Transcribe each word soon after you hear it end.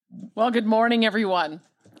Well, good morning, everyone.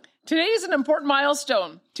 Today is an important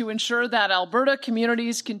milestone to ensure that Alberta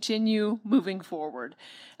communities continue moving forward.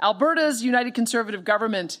 Alberta's United Conservative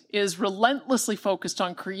Government is relentlessly focused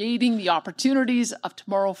on creating the opportunities of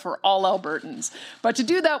tomorrow for all Albertans. But to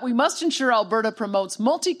do that, we must ensure Alberta promotes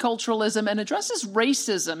multiculturalism and addresses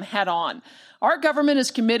racism head-on. Our government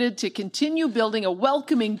is committed to continue building a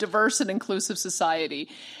welcoming, diverse, and inclusive society,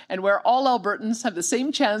 and where all Albertans have the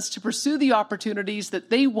same chance to pursue the opportunities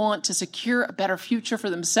that they want to secure a better future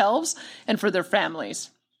for themselves and for their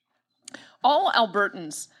families. All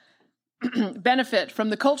Albertans benefit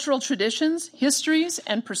from the cultural traditions, histories,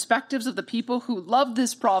 and perspectives of the people who love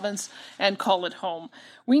this province and call it home.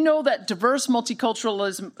 We know that diverse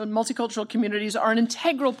multicultural communities are an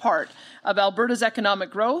integral part of Alberta's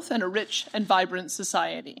economic growth and a rich and vibrant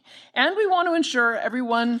society. And we want to ensure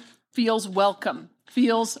everyone feels welcome,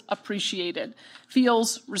 feels appreciated,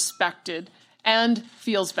 feels respected, and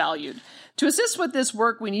feels valued. To assist with this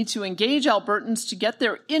work, we need to engage Albertans to get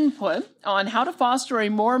their input on how to foster a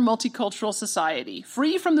more multicultural society,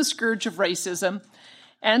 free from the scourge of racism,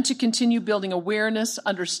 and to continue building awareness,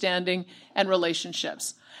 understanding, and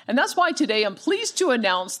relationships. And that's why today I'm pleased to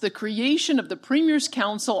announce the creation of the Premier's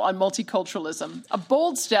Council on Multiculturalism, a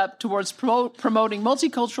bold step towards promoting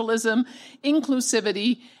multiculturalism,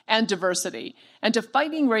 inclusivity, and diversity, and to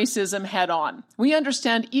fighting racism head-on. We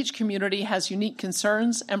understand each community has unique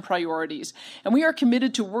concerns and priorities, and we are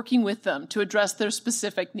committed to working with them to address their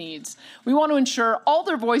specific needs. We want to ensure all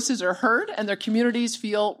their voices are heard and their communities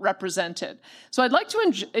feel represented. So I'd like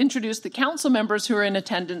to introduce the council members who are in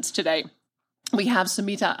attendance today. We have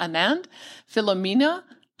Samita Anand, Philomena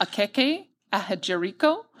Akeke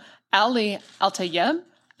Ahajiriko, Ali Altayeb,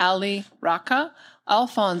 Ali Raka,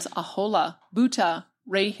 Alphonse Ahola, Buta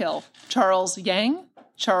Rayhill, Charles Yang,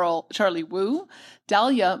 Charlie Wu,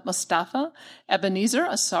 Dalia Mustafa, Ebenezer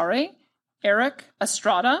Asare, Eric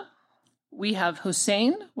Estrada. We have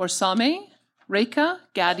Hussein Warsame, Reka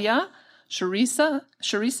Gadia, Sharisa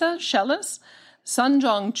Shellis,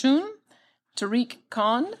 Sanjong Chun, Tariq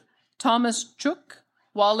Khan, Thomas Chuk,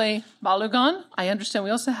 Wale Balogun. I understand we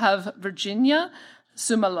also have Virginia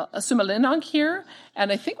Sumalinong here,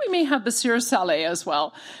 and I think we may have Basir Saleh as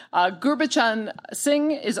well. Gurbachan Singh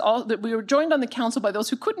is all that we were joined on the council by those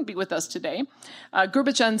who couldn't be with us today.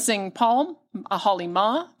 Gurbachan Singh Paul, Ahali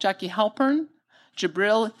Ma, Jackie Halpern,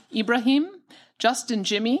 Jibril Ibrahim, Justin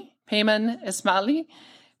Jimmy, Payman Ismaili,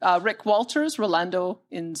 Rick Walters, Rolando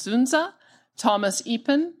Inzunza, Thomas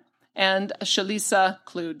Epen, and Shalisa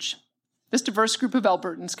Kluge. This diverse group of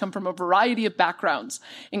Albertans come from a variety of backgrounds,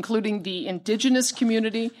 including the Indigenous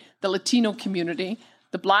community, the Latino community,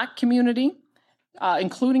 the Black community,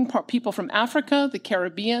 including people from Africa, the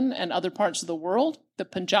Caribbean, and other parts of the world, the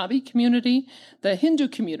Punjabi community, the Hindu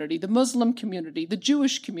community, the Muslim community, the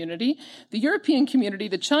Jewish community, the European community,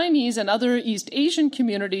 the Chinese and other East Asian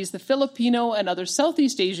communities, the Filipino and other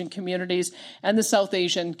Southeast Asian communities, and the South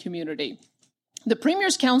Asian community. The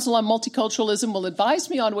Premier's Council on Multiculturalism will advise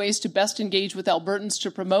me on ways to best engage with Albertans to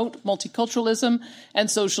promote multiculturalism and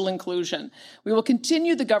social inclusion. We will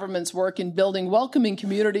continue the government's work in building welcoming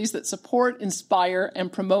communities that support, inspire,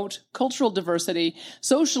 and promote cultural diversity,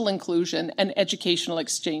 social inclusion, and educational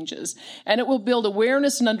exchanges. And it will build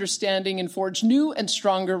awareness and understanding and forge new and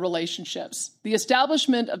stronger relationships. The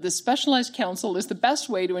establishment of this specialized council is the best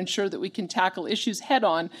way to ensure that we can tackle issues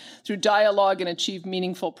head-on through dialogue and achieve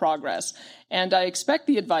meaningful progress. And I expect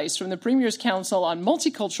the advice from the Premier's Council on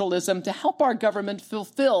Multiculturalism to help our government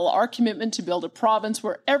fulfill our commitment to build a province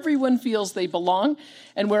where everyone feels they belong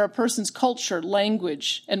and where a person's culture,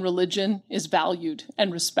 language, and religion is valued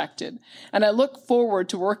and respected. And I look forward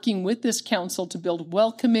to working with this council to build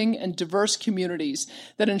welcoming and diverse communities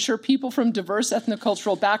that ensure people from diverse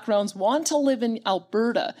ethnocultural backgrounds want to live in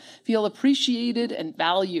Alberta, feel appreciated and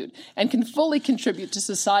valued, and can fully contribute to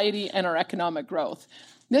society and our economic growth.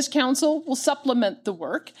 This council will supplement the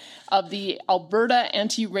work of the Alberta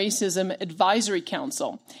Anti-Racism Advisory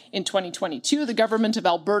Council. In 2022, the Government of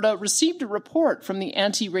Alberta received a report from the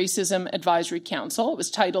Anti-Racism Advisory Council. It was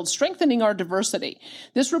titled Strengthening Our Diversity.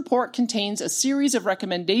 This report contains a series of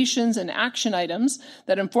recommendations and action items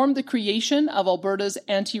that informed the creation of Alberta's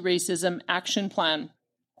Anti-Racism Action Plan.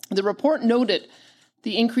 The report noted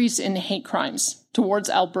the increase in hate crimes towards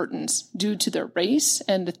Albertans due to their race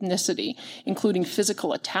and ethnicity, including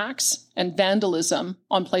physical attacks and vandalism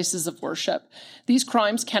on places of worship. These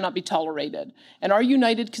crimes cannot be tolerated, and our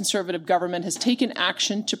United Conservative Government has taken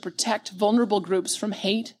action to protect vulnerable groups from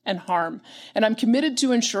hate and harm, and I'm committed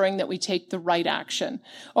to ensuring that we take the right action.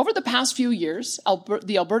 Over the past few years,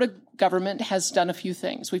 the Alberta government has done a few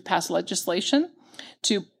things. We've passed legislation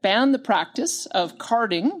to ban the practice of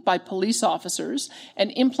carding by police officers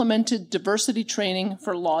and implemented diversity training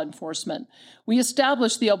for law enforcement. We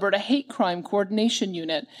established the Alberta Hate Crime Coordination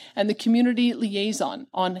Unit and the Community Liaison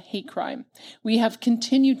on Hate Crime. We have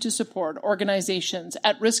continued to support organizations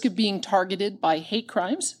at risk of being targeted by hate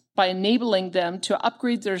crimes by enabling them to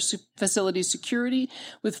upgrade their facility security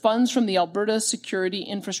with funds from the Alberta Security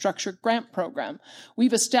Infrastructure Grant Program.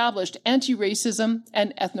 We've established anti-racism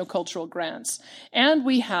and ethnocultural grants. And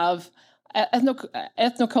we have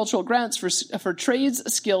ethnocultural grants for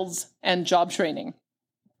trades, skills, and job training.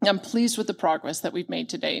 I'm pleased with the progress that we've made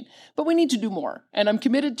to date, but we need to do more, and I'm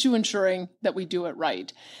committed to ensuring that we do it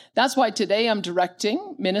right. That's why today I'm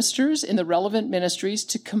directing ministers in the relevant ministries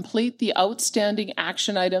to complete the outstanding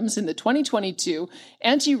action items in the 2022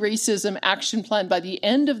 Anti-Racism Action Plan by the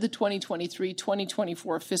end of the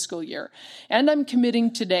 2023-2024 fiscal year. And I'm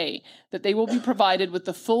committing today that they will be provided with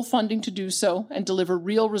the full funding to do so and deliver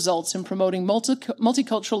real results in promoting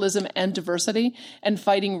multiculturalism and diversity and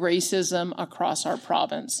fighting racism across our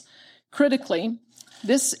province. Critically,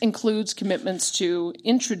 this includes commitments to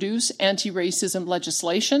introduce anti-racism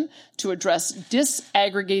legislation to address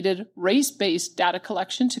disaggregated race-based data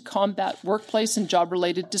collection to combat workplace and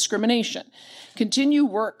job-related discrimination, continue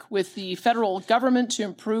work with the federal government to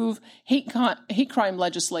improve hate crime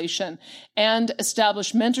legislation, and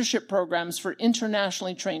establish mentorship programs for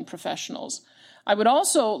internationally trained professionals. I would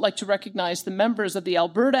also like to recognize the members of the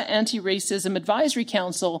Alberta Anti-Racism Advisory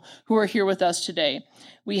Council who are here with us today.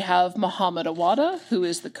 We have Mohammed Awada, who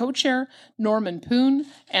is the co-chair, Norman Poon,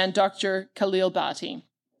 and Dr. Khalil Bhatti.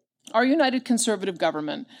 Our United Conservative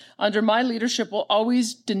Government, under my leadership, will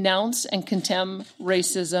always denounce and condemn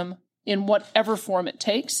racism in whatever form it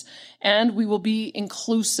takes, and we will be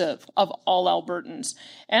inclusive of all Albertans.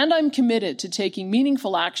 And I'm committed to taking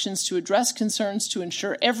meaningful actions to address concerns to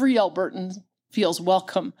ensure every Albertan feels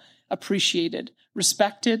welcome, appreciated,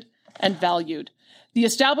 respected, and valued. The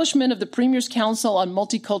establishment of the Premier's Council on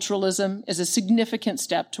Multiculturalism is a significant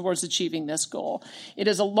step towards achieving this goal. It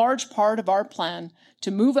is a large part of our plan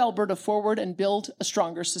to move Alberta forward and build a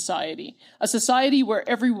stronger society, a society where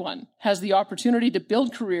everyone has the opportunity to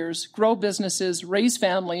build careers, grow businesses, raise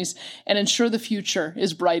families, and ensure the future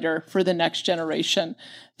is brighter for the next generation.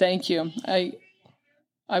 Thank you.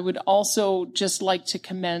 I would also just like to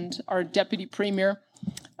commend our Deputy Premier,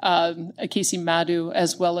 Casey Madhu,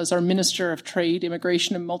 as well as our Minister of Trade,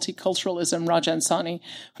 Immigration and Multiculturalism, Rajan Sani,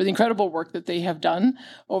 for the incredible work that they have done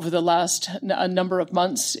over the last number of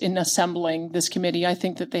months in assembling this committee. I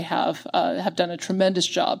think that they have done a tremendous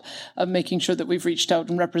job of making sure that we've reached out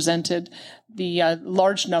and represented the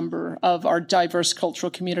large number of our diverse cultural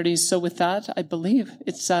communities. So with that, I believe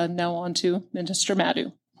it's now on to Minister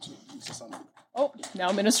Madhu. Oh,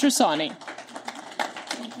 now Minister Sani.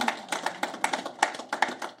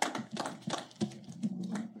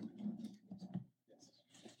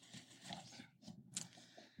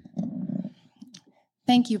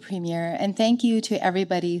 Thank you, Premier, and thank you to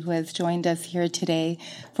everybody who has joined us here today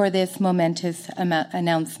for this momentous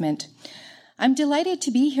announcement. I'm delighted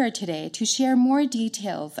to be here today to share more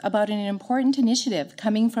details about an important initiative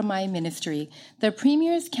coming from my ministry, the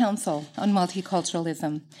Premier's Council on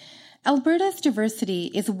Multiculturalism. Alberta's diversity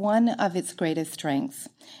is one of its greatest strengths,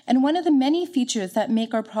 and one of the many features that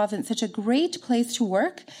make our province such a great place to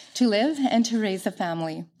work, to live, and to raise a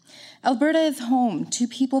family. Alberta is home to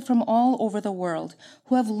people from all over the world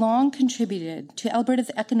who have long contributed to Alberta's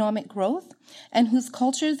economic growth and whose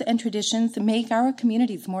cultures and traditions make our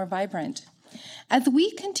communities more vibrant. As we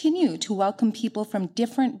continue to welcome people from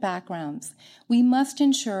different backgrounds, we must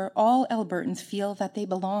ensure all Albertans feel that they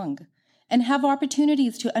belong and have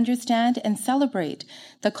opportunities to understand and celebrate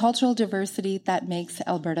the cultural diversity that makes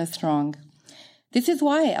Alberta strong. This is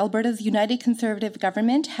why Alberta's United Conservative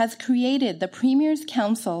Government has created the Premier's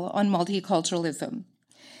Council on Multiculturalism.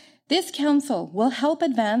 This council will help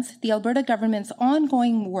advance the Alberta government's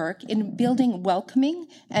ongoing work in building welcoming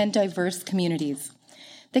and diverse communities.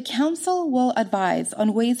 The council will advise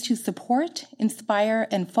on ways to support, inspire,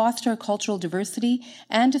 and foster cultural diversity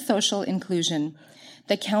and social inclusion.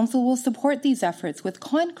 The council will support these efforts with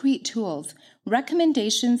concrete tools,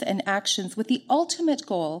 recommendations, and actions with the ultimate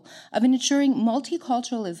goal of ensuring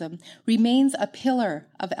multiculturalism remains a pillar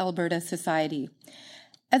of Alberta society.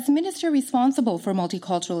 As minister responsible for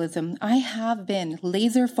multiculturalism, I have been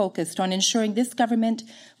laser-focused on ensuring this government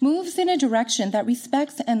moves in a direction that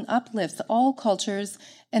respects and uplifts all cultures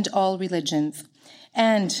and all religions.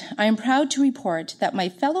 And I am proud to report that my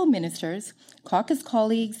fellow ministers, caucus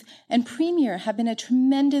colleagues, and Premier have been a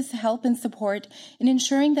tremendous help and support in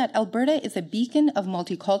ensuring that Alberta is a beacon of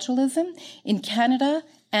multiculturalism in Canada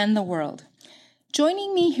and the world.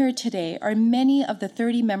 Joining me here today are many of the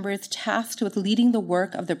 30 members tasked with leading the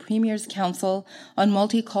work of the Premier's Council on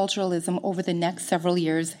Multiculturalism over the next several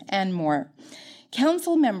years and more.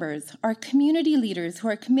 Council members are community leaders who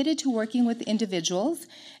are committed to working with individuals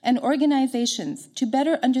and organizations to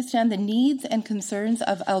better understand the needs and concerns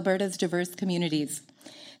of Alberta's diverse communities.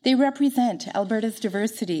 They represent Alberta's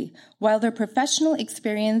diversity, while their professional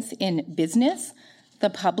experience in business, the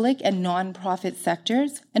public and nonprofit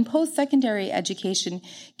sectors, and post-secondary education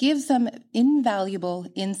gives them invaluable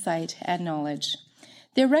insight and knowledge.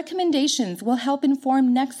 Their recommendations will help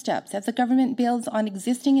inform next steps as the government builds on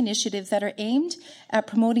existing initiatives that are aimed at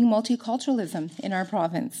promoting multiculturalism in our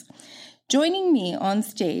province. Joining me on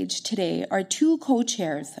stage today are two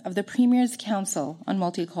co-chairs of the Premier's Council on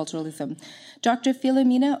Multiculturalism, Dr.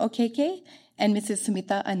 Philomena Okeke and Mrs.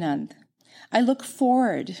 Sumita Anand.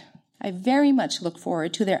 I very much look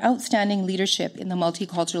forward to their outstanding leadership in the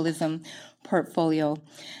multiculturalism portfolio.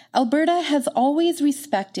 Alberta has always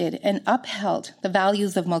respected and upheld the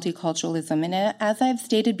values of multiculturalism, and as I've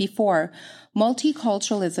stated before,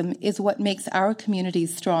 multiculturalism is what makes our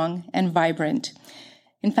communities strong and vibrant.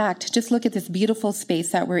 In fact, just look at this beautiful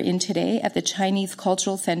space that we're in today at the Chinese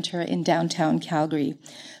Cultural Center in downtown Calgary.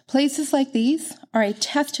 Places like these are a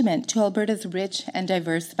testament to Alberta's rich and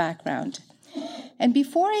diverse background. And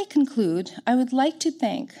before I conclude, I would like to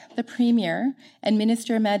thank the Premier and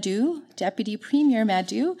Minister Madhu, Deputy Premier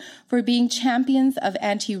Madhu, for being champions of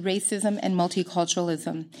anti-racism and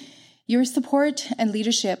multiculturalism. Your support and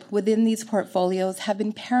leadership within these portfolios have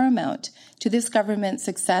been paramount to this government's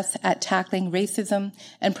success at tackling racism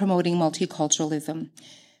and promoting multiculturalism.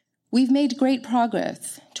 We've made great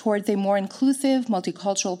progress towards a more inclusive,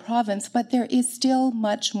 multicultural province, but there is still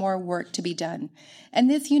much more work to be done. And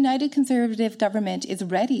this United Conservative government is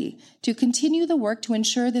ready to continue the work to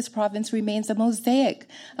ensure this province remains a mosaic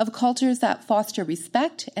of cultures that foster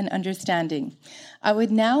respect and understanding. I would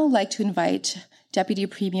now like to invite Deputy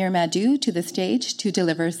Premier Madhu to the stage to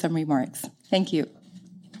deliver some remarks. Thank you.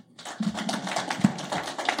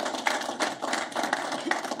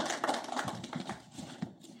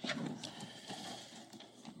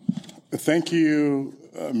 Thank you,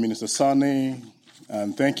 Minister Sani,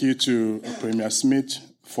 and thank you to Premier Smith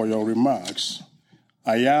for your remarks.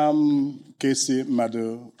 I am Casey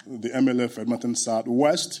Madhu, the MLA for Edmonton South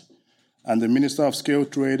West, and the Minister of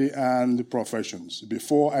Skilled Trade and Professions.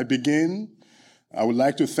 Before I begin, I would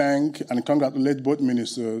like to thank and congratulate both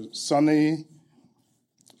Minister Sani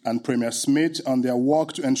and Premier Smith on their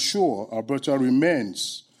work to ensure Alberta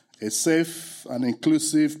remains a safe and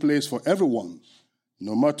inclusive place for everyone,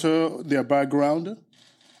 no matter their background.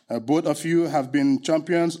 Both of you have been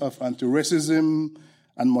champions of anti-racism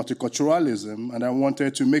and multiculturalism, and I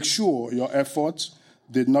wanted to make sure your efforts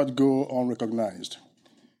did not go unrecognized.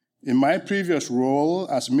 In my previous role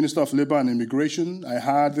as Minister of Labour and Immigration, I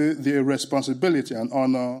had the responsibility and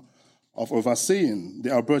honor of overseeing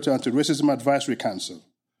the Alberta Anti-Racism Advisory Council.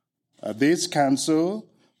 This council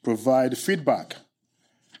provides feedback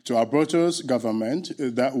to Alberta's government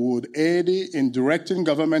that would aid in directing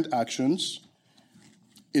government actions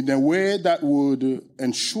in a way that would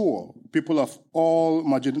ensure people of all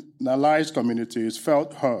marginalized communities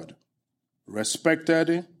felt heard,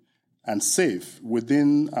 respected, and safe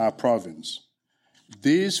within our province.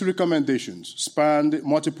 These recommendations spanned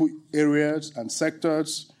multiple areas and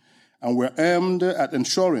sectors and were aimed at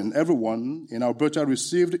ensuring everyone in Alberta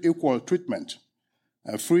received equal treatment,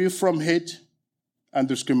 free from hate and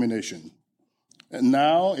discrimination. And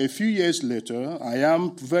now, a few years later, I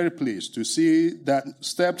am very pleased to see that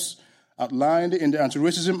steps outlined in the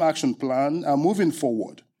Anti-Racism Action Plan are moving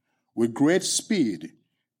forward with great speed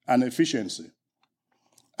and efficiency.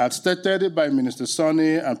 As stated by Minister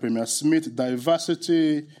Sani and Premier Smith,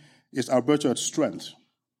 diversity is Alberta's strength,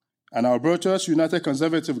 and Alberta's United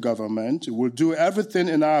Conservative Government will do everything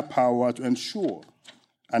in our power to ensure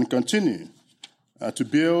and continue to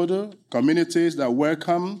build communities that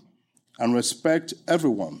welcome and respect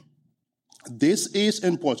everyone. This is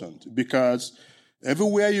important because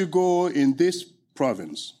everywhere you go in this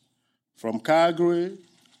province, from Calgary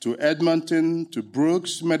to Edmonton to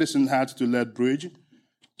Brooks, Medicine Hat to Lethbridge,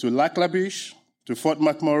 to Lac La Biche, to Fort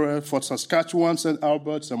McMurray, Fort Saskatchewan, St.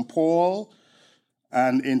 Albert, St. Paul,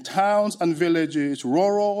 and in towns and villages,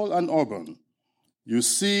 rural and urban, you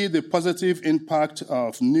see the positive impact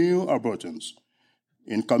of new Albertans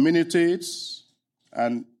in communities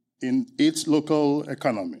and in its local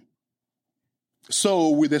economy. So,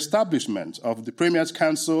 with the establishment of the Premier's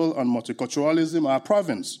Council on Multiculturalism, our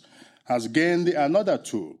province has gained another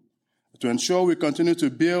tool to ensure we continue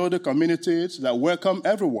to build communities that welcome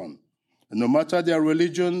everyone, no matter their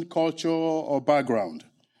religion, culture, or background.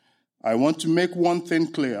 I want to make one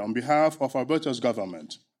thing clear on behalf of Alberta's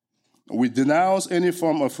government. We denounce any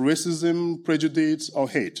form of racism, prejudice, or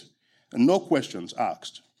hate, and no questions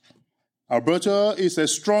asked. Alberta is a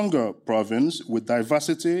stronger province with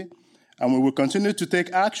diversity, and we will continue to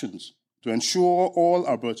take actions to ensure all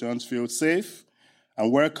Albertans feel safe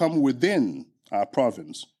and welcome within our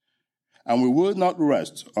province. And we will not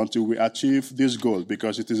rest until we achieve this goal,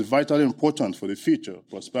 because it is vitally important for the future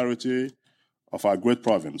prosperity of our great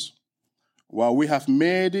province. While we have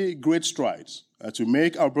made great strides to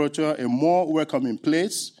make Alberta a more welcoming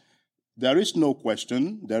place, there is no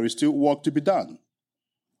question there is still work to be done.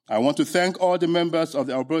 I want to thank all the members of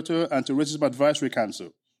the Alberta Anti-Racism Advisory Council.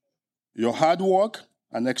 Your hard work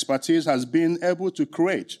and expertise has been able to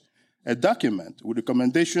create a document with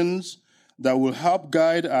recommendations that will help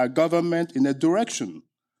guide our government in a direction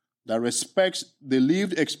that respects the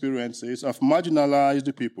lived experiences of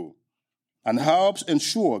marginalized people and helps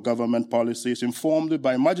ensure government policies informed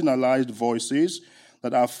by marginalized voices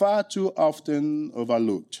that are far too often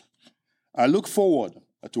overlooked. I look forward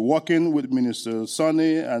to working with Minister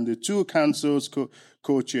Sonny and the two councils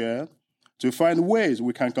co-chair to find ways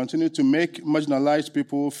we can continue to make marginalized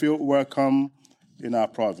people feel welcome in our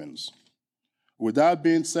province. With that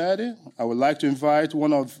being said, I would like to invite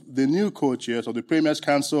one of the new co-chairs of the Premier's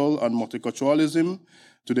Council on Multiculturalism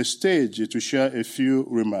to the stage to share a few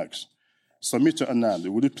remarks. Samita Anand,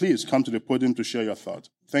 would you please come to the podium to share your thoughts?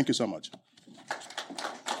 Thank you so much.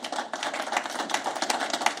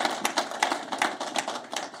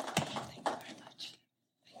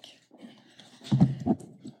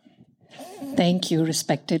 Thank you,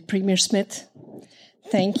 respected Premier Smith.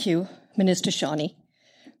 Thank you, Minister Shawnee,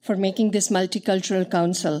 for making this Multicultural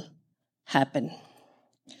Council happen.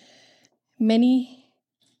 Many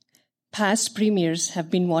past premiers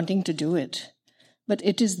have been wanting to do it, but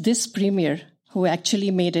it is this premier who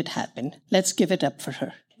actually made it happen. Let's give it up for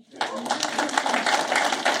her.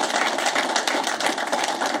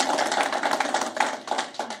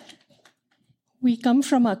 We come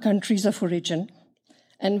from our countries of origin,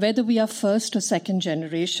 and whether we are first or second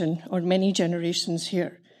generation or many generations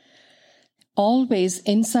here, always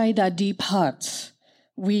inside our deep hearts,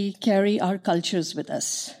 we carry our cultures with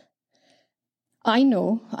us. I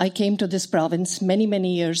know I came to this province many,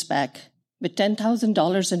 many years back with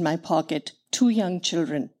 $10,000 in my pocket, 2 young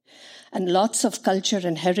children, and lots of culture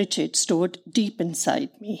and heritage stored deep inside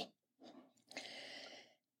me.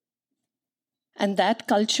 And that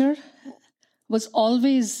culture was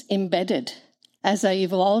always embedded as I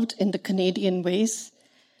evolved in the Canadian ways,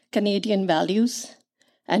 Canadian values,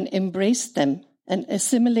 and embraced them and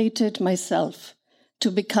assimilated myself to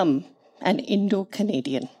become an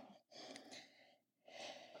Indo-Canadian.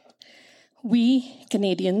 We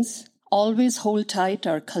Canadians always hold tight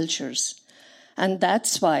our cultures, and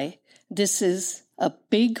that's why this is a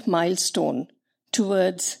big milestone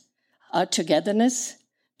towards our togetherness,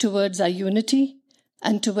 towards our unity,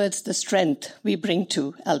 and towards the strength we bring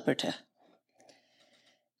to Alberta.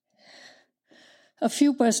 A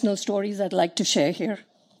few personal stories I'd like to share here.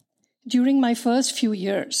 During my first few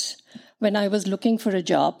years, when I was looking for a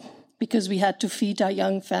job, because we had to feed our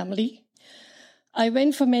young family, I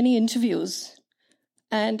went for many interviews,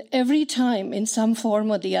 and every time in some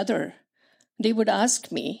form or the other, they would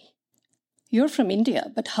ask me, "You're from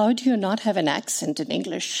India, but how do you not have an accent in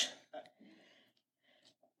English?"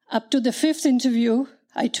 Up to the 5th interview,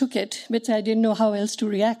 I took it, but I didn't know how else to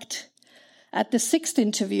react. At the 6th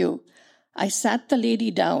interview, I sat the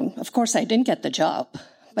lady down. Of course, I didn't get the job,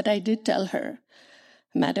 but I did tell her,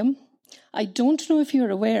 "Madam, I don't know if you're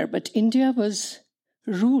aware, but India was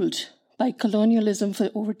ruled by colonialism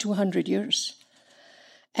for over 200 years.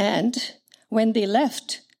 And when they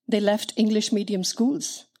left English medium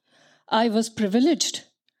schools. I was privileged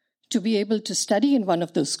to be able to study in one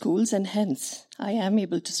of those schools, and hence I am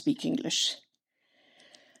able to speak English."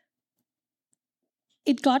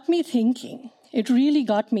 It got me thinking. It really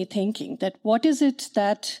got me thinking that what is it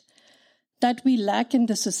that we lack in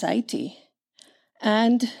the society?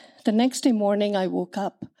 And the next day morning, I woke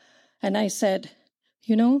up and I said,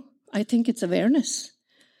 I think it's awareness.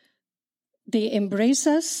 They embrace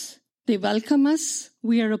us. They welcome us.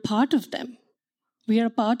 We are a part of them. We are a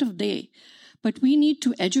part of they. But we need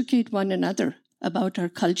to educate one another about our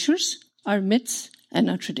cultures, our myths, and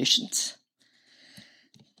our traditions.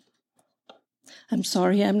 I'm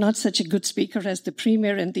sorry, I'm not such a good speaker as the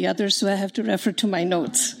Premier and the others, so I have to refer to my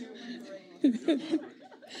notes.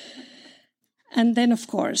 And then, of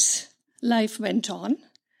course, life went on,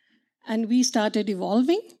 and we started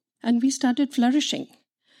evolving, and we started flourishing.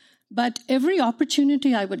 But every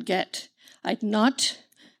opportunity I would get, I'd not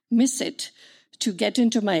miss it to get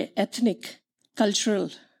into my ethnic cultural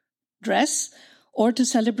dress or to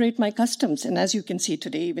celebrate my customs. And as you can see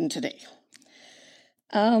today, even today.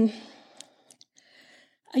 I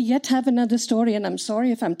yet have another story, and I'm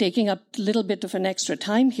sorry if I'm taking up a little bit of an extra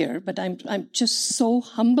time here, but I'm just so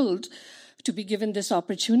humbled to be given this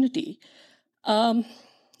opportunity.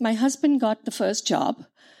 My husband got the first job,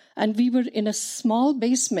 and we were in a small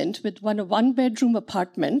basement with a one-bedroom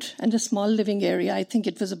apartment and a small living area. I think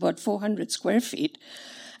it was about 400 square feet.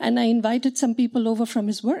 And I invited some people over from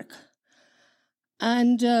his work.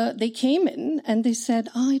 And they came in and they said,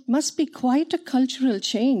 it must be quite a cultural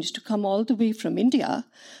change to come all the way from India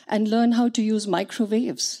and learn how to use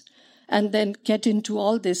microwaves and then get into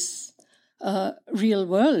all this real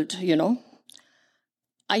world,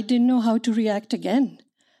 I didn't know how to react again.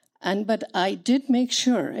 But I did make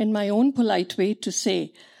sure in my own polite way to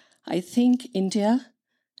say, I think India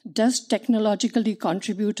does technologically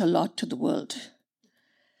contribute a lot to the world.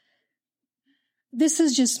 This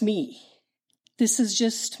is just me. This is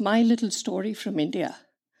just my little story from India.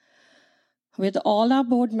 With all our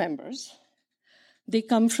board members, they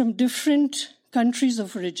come from different countries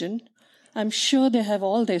of origin. I'm sure they have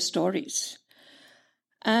all their stories.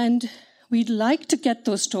 And we'd like to get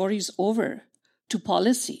those stories over to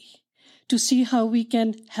policy to see how we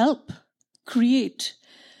can help create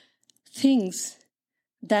things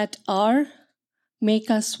that make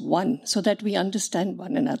us one so that we understand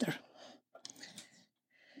one another.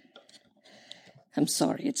 I'm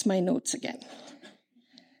sorry, it's my notes again.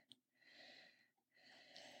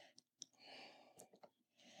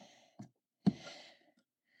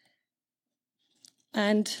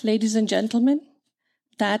 And ladies and gentlemen,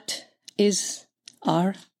 that is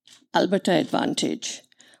our Alberta advantage.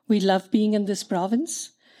 We love being in this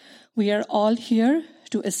province. We are all here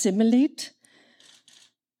to assimilate,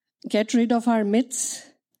 get rid of our myths,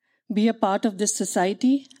 be a part of this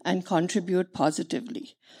society, and contribute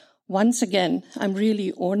positively. Once again, I'm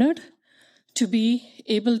really honored to be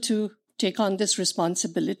able to take on this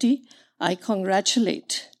responsibility. I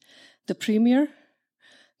congratulate the Premier,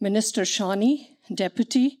 Minister Shawnee,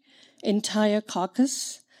 Deputy, entire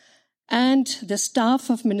caucus, and the staff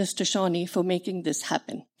of Minister Shawnee for making this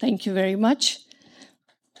happen. Thank you very much.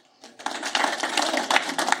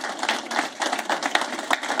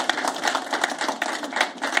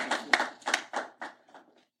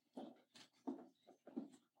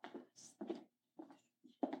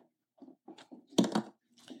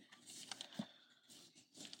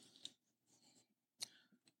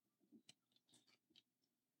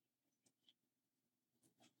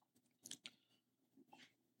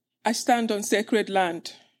 I stand on sacred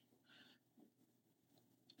land,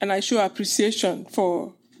 and I show appreciation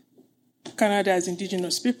for Canada's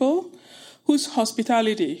Indigenous people, whose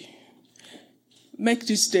hospitality make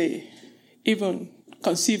this day even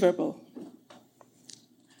conceivable.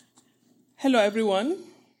 Hello, everyone.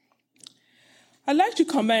 I'd like to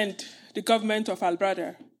commend the government of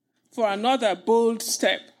Alberta for another bold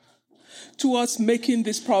step towards making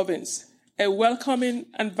this province a welcoming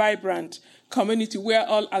and vibrant community where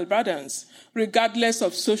all Albertans, regardless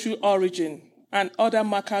of social origin and other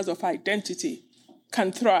markers of identity,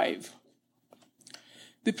 can thrive.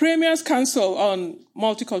 The Premier's Council on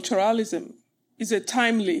Multiculturalism is a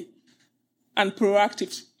timely and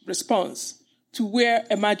proactive response to where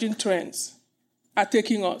emerging trends are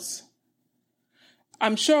taking us.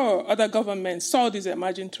 I'm sure other governments saw these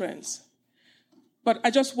emerging trends. But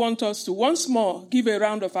I just want us to once more give a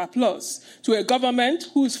round of applause to a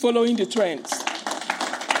government who is following the trends.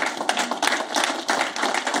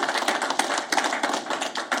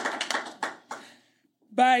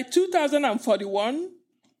 By 2041,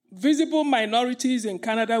 visible minorities in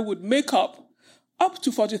Canada would make up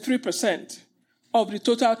to 43% of the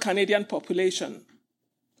total Canadian population.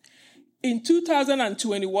 In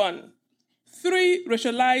 2021, 3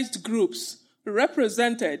 racialized groups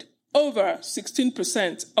represented over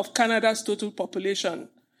 16% of Canada's total population: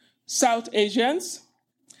 South Asians,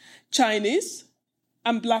 Chinese,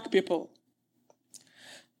 and Black people.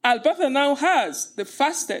 Alberta now has the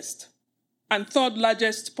fastest and third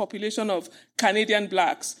largest population of Canadian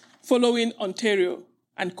Blacks, following Ontario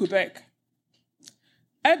and Quebec.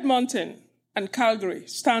 Edmonton and Calgary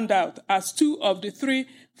stand out as 2 of the 3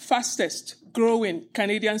 fastest growing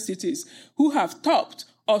Canadian cities who have topped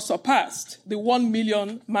or surpassed the 1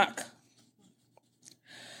 million mark.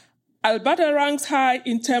 Alberta ranks high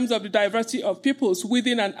in terms of the diversity of peoples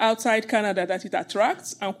within and outside Canada that it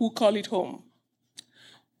attracts and who call it home.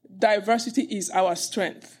 Diversity is our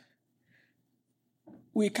strength.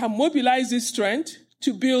 We can mobilize this strength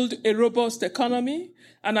to build a robust economy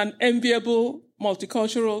and an enviable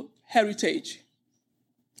multicultural heritage.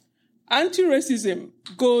 Anti-racism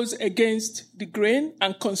goes against the grain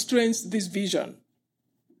and constrains this vision.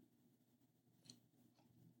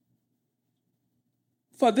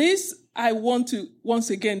 For this, I want to once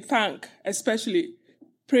again thank especially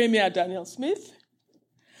Premier Daniel Smith.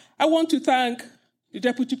 I want to thank the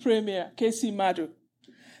Deputy Premier, K.C. Madu.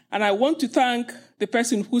 And I want to thank the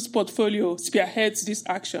person whose portfolio spearheads this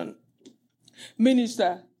action,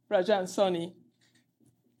 Minister Rajan Soni.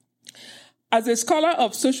 As a scholar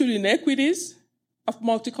of social inequities, of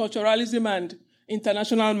multiculturalism and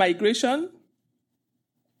international migration,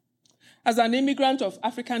 as an immigrant of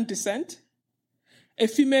African descent, a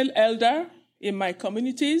female elder in my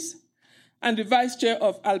communities, and the vice chair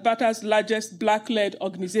of Alberta's largest Black-led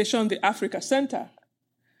organization, the Africa Center,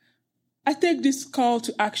 I take this call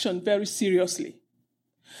to action very seriously.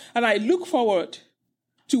 And I look forward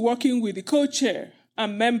to working with the co-chair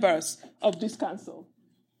and members of this council.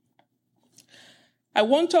 I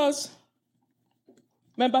want us,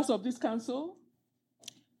 members of this council,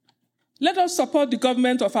 let us support the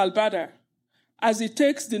government of Alberta as it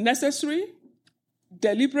takes the necessary,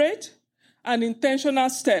 deliberate, and intentional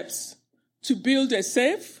steps to build a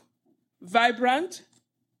safe, vibrant,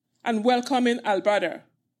 and welcoming Alberta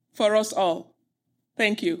for us all.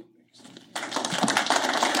 Thank you.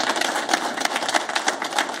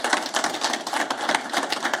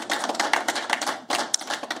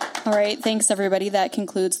 All right, thanks everybody. That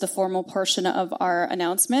concludes the formal portion of our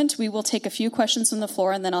announcement. We will take a few questions from the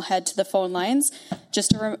floor and then I'll head to the phone lines.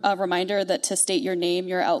 Just a reminder that to state your name,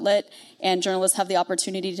 your outlet, and journalists have the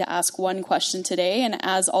opportunity to ask one question today. And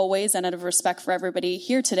as always, and out of respect for everybody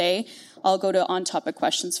here today, I'll go to on-topic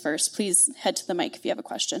questions first. Please head to the mic if you have a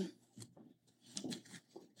question.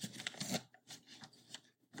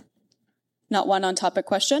 Not one on-topic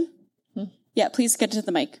question? Yeah, please get to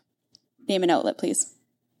the mic. Name and outlet, please.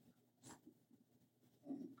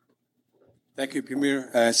 Thank you, Premier.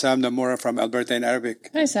 Sam Namora from Alberta in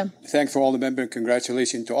Arabic. Hi, Sam. Thanks for all the members.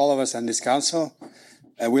 Congratulations to all of us on this council.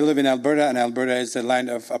 We live in Alberta, and Alberta is the land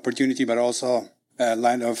of opportunity, but also a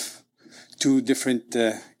land of two different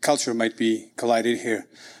culture might be collided here.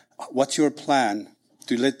 What's your plan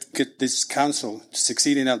to get this council to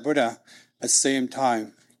succeed in Alberta at the same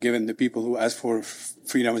time, given the people who ask for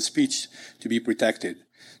freedom of speech to be protected?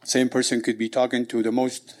 Same person could be talking to the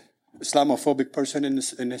most Islamophobic person in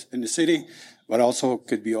the city, but also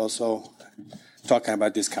could be also talking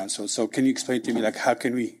about this council. So can you explain to me, like, how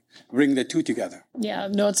can we bring the two together? Yeah,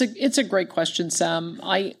 no, it's a great question, Sam.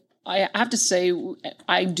 I have to say,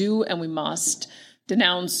 I do and we must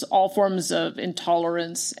denounce all forms of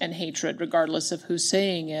intolerance and hatred, regardless of who's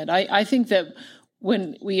saying it. I think that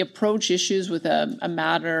when we approach issues with a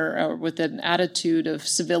matter or with an attitude of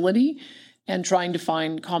civility and trying to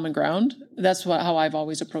find common ground, that's how I've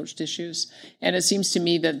always approached issues. And it seems to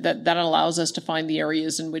me that allows us to find the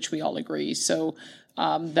areas in which we all agree. So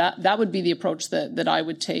that would be the approach that I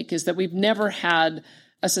would take, is that we've never had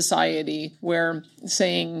a society where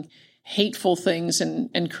saying hateful things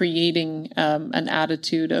and creating an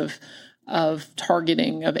attitude of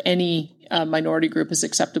targeting of any minority group is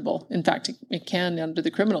acceptable. In fact, it can, under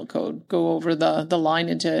the criminal code, go over the line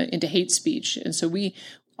into hate speech. And so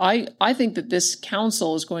I think that this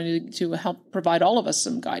council is going to help provide all of us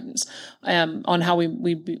some guidance on how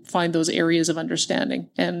we find those areas of understanding.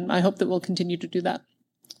 And I hope that we'll continue to do that.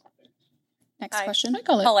 Next question.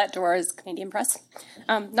 Paulette Doors, Canadian Press.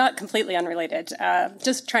 Not completely unrelated,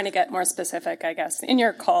 just trying to get more specific, I guess. In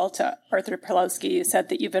your call to Arthur Pawlowski, you said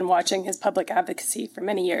that you've been watching his public advocacy for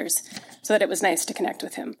many years, so that it was nice to connect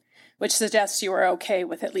with him, which suggests you were okay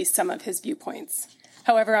with at least some of his viewpoints.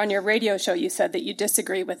 However, on your radio show, you said that you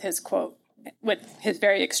disagree with his quote, with his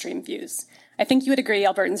very extreme views. I think you would agree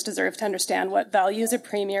Albertans deserve to understand what values a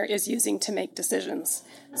premier is using to make decisions.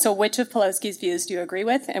 So which of Pawlowski's views do you agree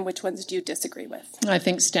with and which ones do you disagree with? I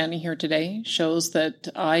think standing here today shows that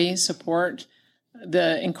I support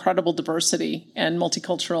the incredible diversity and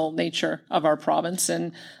multicultural nature of our province.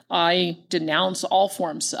 And I denounce all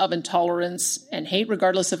forms of intolerance and hate,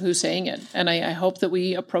 regardless of who's saying it. And I hope that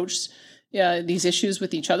we approach these issues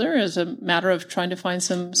with each other as a matter of trying to find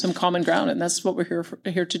some common ground. And that's what we're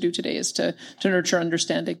here to do today, is to nurture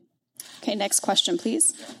understanding. Okay, next question,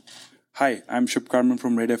 please. Hi, I'm Shub Karman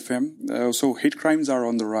from Red FM. So hate crimes are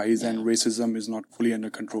on the rise and racism is not fully under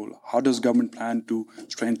control. How does government plan to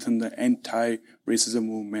strengthen the anti-racism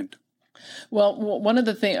movement? Well, one of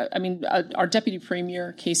the things, our Deputy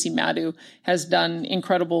Premier, Casey Madhu, has done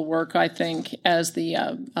incredible work, I think, as the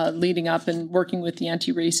leading up and working with the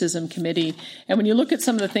Anti-Racism Committee. And when you look at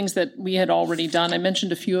some of the things that we had already done, I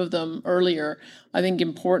mentioned a few of them earlier. I think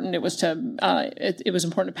important it was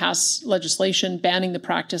important to pass legislation banning the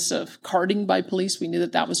practice of carding by police. We knew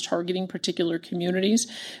that was targeting particular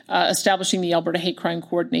communities. Establishing the Alberta Hate Crime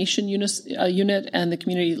Coordination Unit and the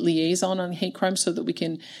Community Liaison on Hate Crime so that we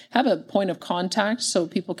can have a point of contact so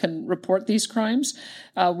people can report these crimes.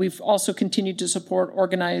 We've also continued to support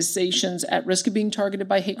organizations at risk of being targeted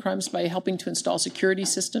by hate crimes by helping to install security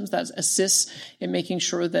systems that assists in making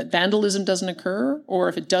sure that vandalism doesn't occur, or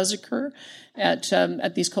if it does occur,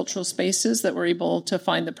 at these cultural spaces, that we're able to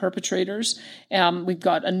find the perpetrators. We've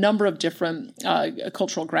got a number of different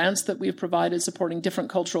cultural grants that we've provided supporting different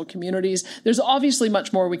cultural communities. There's obviously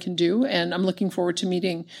much more we can do, and I'm looking forward to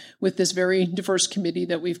meeting with this very diverse committee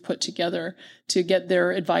that we've put together to get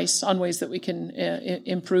their advice on ways that we can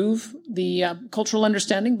improve the cultural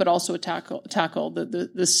understanding, but also tackle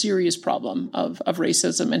the serious problem of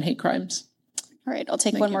racism and hate crimes. All right, I'll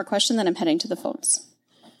take one more question, then I'm heading to the phones.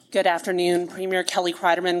 Good afternoon, Premier Kelly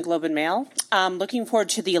Kreiderman, Globe and Mail. Looking forward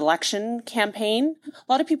to the election campaign.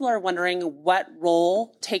 A lot of people are wondering what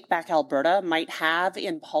role Take Back Alberta might have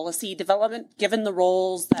in policy development, given the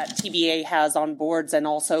roles that TBA has on boards and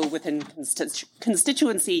also within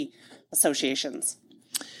constituency associations.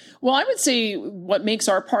 Well, I would say what makes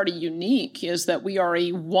our party unique is that we are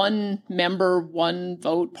a one-member,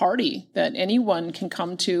 one-vote party, that anyone can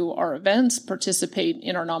come to our events, participate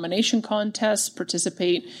in our nomination contests,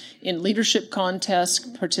 participate in leadership contests,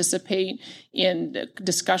 participate in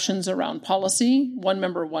discussions around policy, one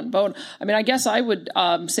member, one vote. I guess I would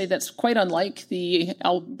say that's quite unlike the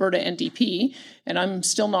Alberta NDP, and I'm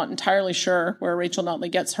still not entirely sure where Rachel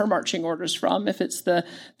Notley gets her marching orders from, if it's the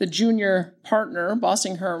junior partner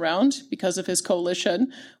bossing her around because of his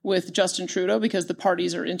coalition with Justin Trudeau because the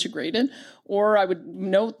parties are integrated, or I would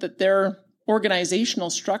note that their organizational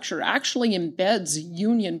structure actually embeds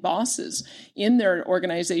union bosses in their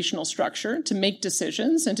organizational structure to make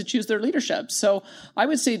decisions and to choose their leadership. So I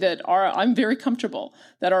would say that I'm very comfortable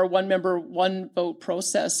that our one member, one vote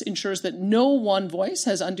process ensures that no one voice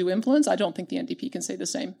has undue influence. I don't think the NDP can say the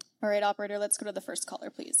same. All right, operator, let's go to the first caller,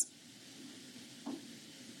 please.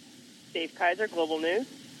 Dave Kaiser, Global News.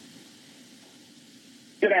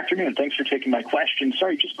 Good afternoon. Thanks for taking my question.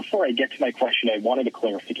 Sorry, just before I get to my question, I wanted a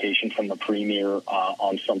clarification from the Premier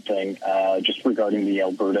on something just regarding the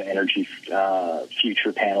Alberta Energy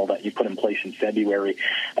Future panel that you put in place in February.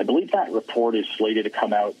 I believe that report is slated to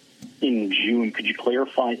come out in June. Could you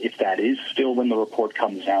clarify if that is still when the report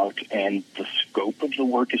comes out and the scope of the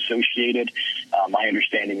work associated? My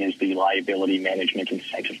understanding is the liability management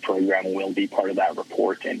incentive program will be part of that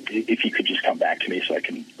report. And if you could just come back to me so I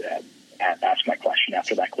can ask my question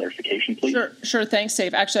after that clarification, please. Sure. Thanks,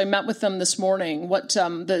 Dave. Actually, I met with them this morning. What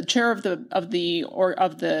the chair of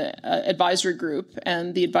the advisory group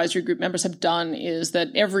and the advisory group members have done is that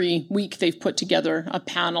every week they've put together a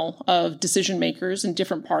panel of decision makers in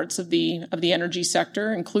different parts of the energy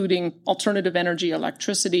sector, including alternative energy,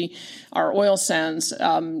 electricity, our oil sands,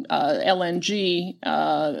 LNG,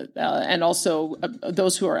 and also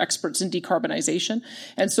those who are experts in decarbonization.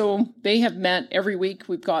 And so they have met every week.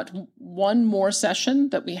 We've got one more session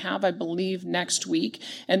that we have, I believe, next week,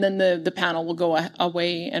 and then the panel will go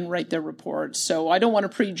away and write their report. So I don't want to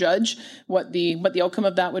prejudge what the outcome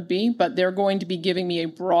of that would be, but they're going to be giving me a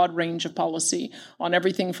broad range of policy on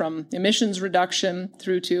everything from emissions reduction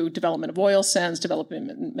through to development of oil sands,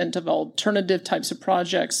 development of alternative types of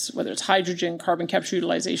projects, whether it's hydrogen, carbon capture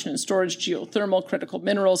utilization and storage, geothermal, critical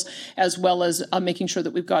minerals, as well as making sure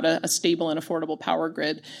that we've got a stable and affordable power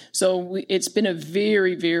grid. So it's been a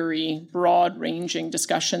very, very broad-ranging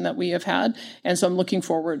discussion that we have had, and so I'm looking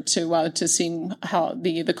forward to seeing how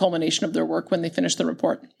the culmination of their work when they finish the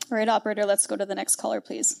report. All right, operator, let's go to the next caller,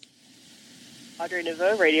 please. Audrey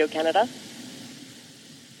Nouveau, Radio Canada.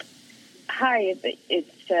 Hi,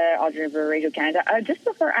 it's Audrey Nouveau, Radio Canada. Just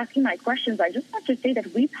before asking my questions, I just want to say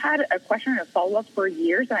that we've had a question and a follow-up for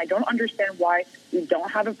years, and I don't understand why we don't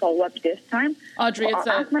have a follow-up this time. Audrey,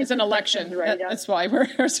 it's an election. Right, that's why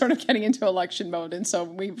we're sort of getting into election mode, and so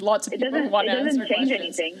we've lots of people who want to answer questions. It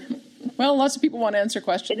doesn't change anything. Well, lots of people want to answer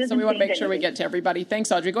questions, so we want to make sure we get to everybody.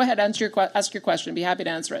 Thanks, Audrey. Go ahead, ask your question. I'd be happy to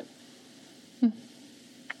answer it.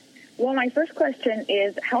 Well, my first question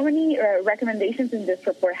is, how many recommendations in this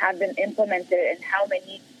report have been implemented and how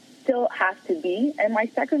many still have to be? And my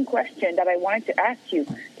second question that I wanted to ask you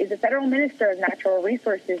is the Federal Minister of Natural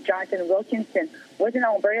Resources, Jonathan Wilkinson, was in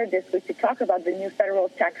Alberta this week to talk about the new federal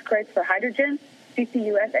tax credits for hydrogen.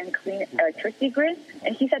 CCUS and clean electricity grid.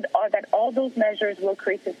 And he said that all those measures will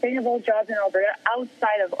create sustainable jobs in Alberta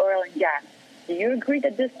outside of oil and gas. Do you agree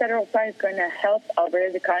that this federal plan is going to help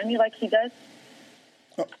Alberta's economy like he does?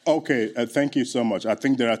 Okay, thank you so much. I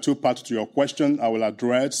think there are two parts to your question. I will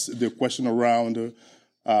address the question around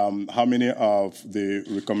how many of the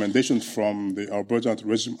recommendations from the Alberta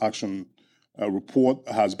Anti-Racism Action report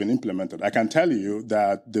has been implemented. I can tell you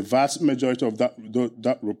that the vast majority of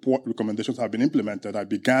that report recommendations have been implemented. I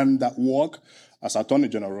began that work as Attorney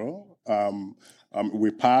General.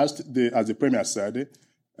 We passed, as the Premier said,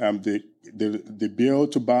 the bill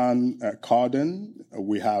to ban carding.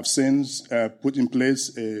 We have since put in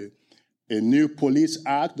place a new police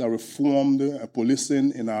act that reformed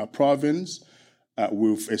policing in our province.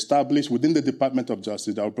 We've established within the Department of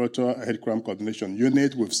Justice, the Alberta Hate Crime Coordination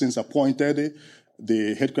Unit. We've since appointed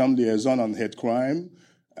the Hate Crime Liaison on Hate Crime.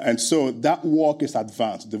 And so that work is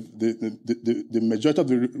advanced. The majority of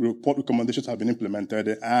the report recommendations have been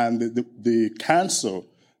implemented, and the council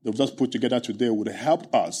that we've just put together today would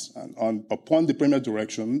help us, upon the Premier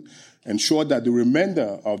direction, ensure that the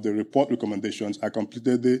remainder of the report recommendations are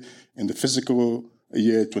completed in the fiscal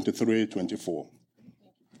year 23-24.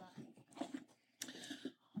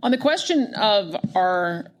 On the question of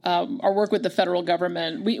our work with the federal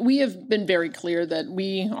government, we have been very clear that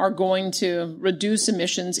we are going to reduce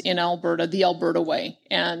emissions in Alberta the Alberta way.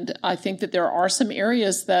 And I think that there are some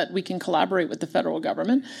areas that we can collaborate with the federal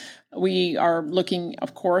government. We are looking,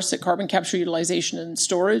 of course, at carbon capture, utilization, and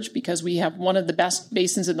storage because we have one of the best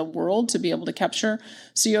basins in the world to be able to capture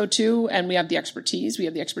CO2, and we have the expertise. We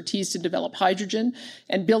have the expertise to develop hydrogen,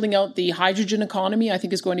 and building out the hydrogen economy, I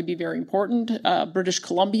think, is going to be very important. British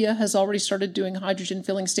Columbia has already started doing hydrogen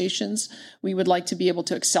filling stations. We would like to be able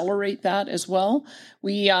to accelerate that as well.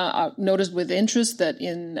 We noticed with interest that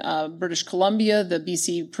in British Columbia, the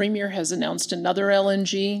BC Premier has announced another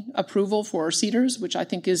LNG approval for Cedars, which I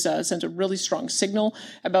think is sends a really strong signal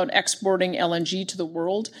about exporting LNG to the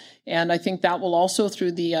world. And I think that will also,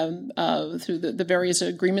 through the various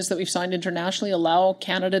agreements that we've signed internationally, allow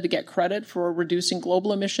Canada to get credit for reducing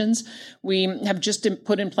global emissions. We have just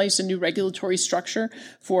put in place a new regulatory structure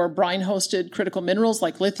for brine-hosted critical minerals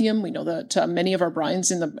like lithium. We know that many of our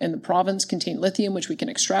brines in the province contain lithium, which we can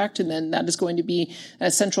extract, and then that is going to be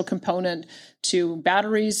a central component to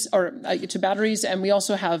batteries, and we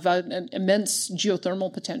also have an immense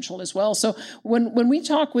geothermal potential as well. So when we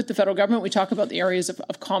talk with the federal government, we talk about the areas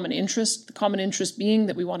of common interest, the common interest being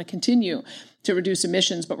that we want to continue to reduce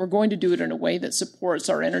emissions, but we're going to do it in a way that supports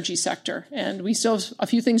our energy sector. And we still have a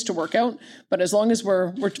few things to work out, but as long as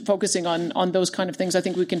we're focusing on those kind of things, I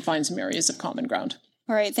think we can find some areas of common ground.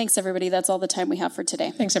 All right, thanks everybody. That's all the time we have for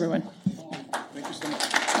today. Thanks everyone.